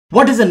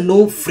What is a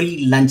no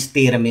free lunch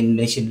theorem in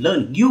machine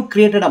learning? You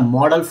created a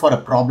model for a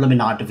problem in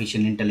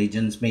artificial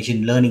intelligence,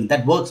 machine learning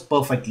that works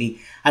perfectly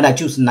and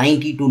achieves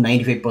 90 to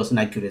 95%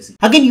 accuracy.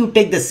 Again, you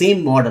take the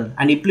same model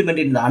and implement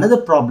it in another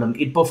problem.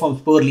 It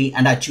performs poorly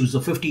and achieves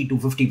a 50 to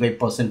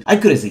 55%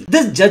 accuracy.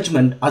 This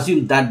judgment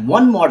assumes that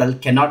one model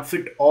cannot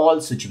fit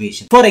all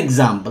situations. For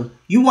example,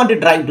 you want to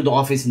drive to the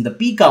office in the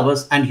peak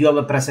hours and you have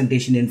a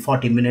presentation in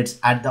 40 minutes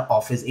at the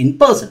office in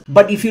person.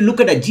 But if you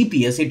look at a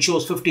GPS, it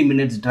shows 50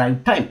 minutes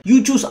drive time.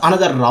 You choose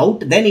another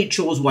route, then it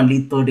shows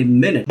only 30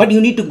 minutes. But you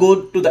need to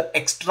go to the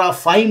extra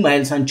 5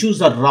 miles and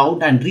choose a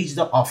route and reach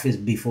the office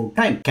before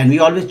time. Can we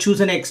always choose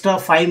an extra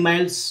 5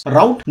 miles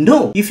route?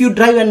 No. If you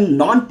drive in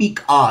non-peak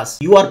hours,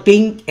 you are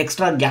paying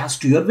extra gas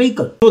to your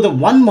vehicle. So the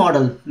one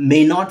model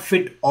may not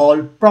fit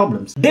all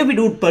problems. David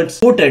Woodpert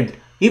quoted,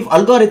 "If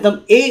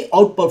algorithm A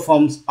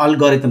outperforms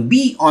algorithm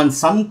B on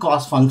some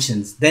cost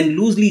functions, then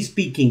loosely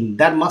speaking,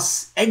 there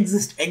must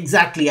exist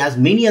exactly as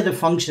many other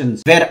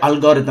functions where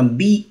algorithm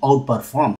B outperforms."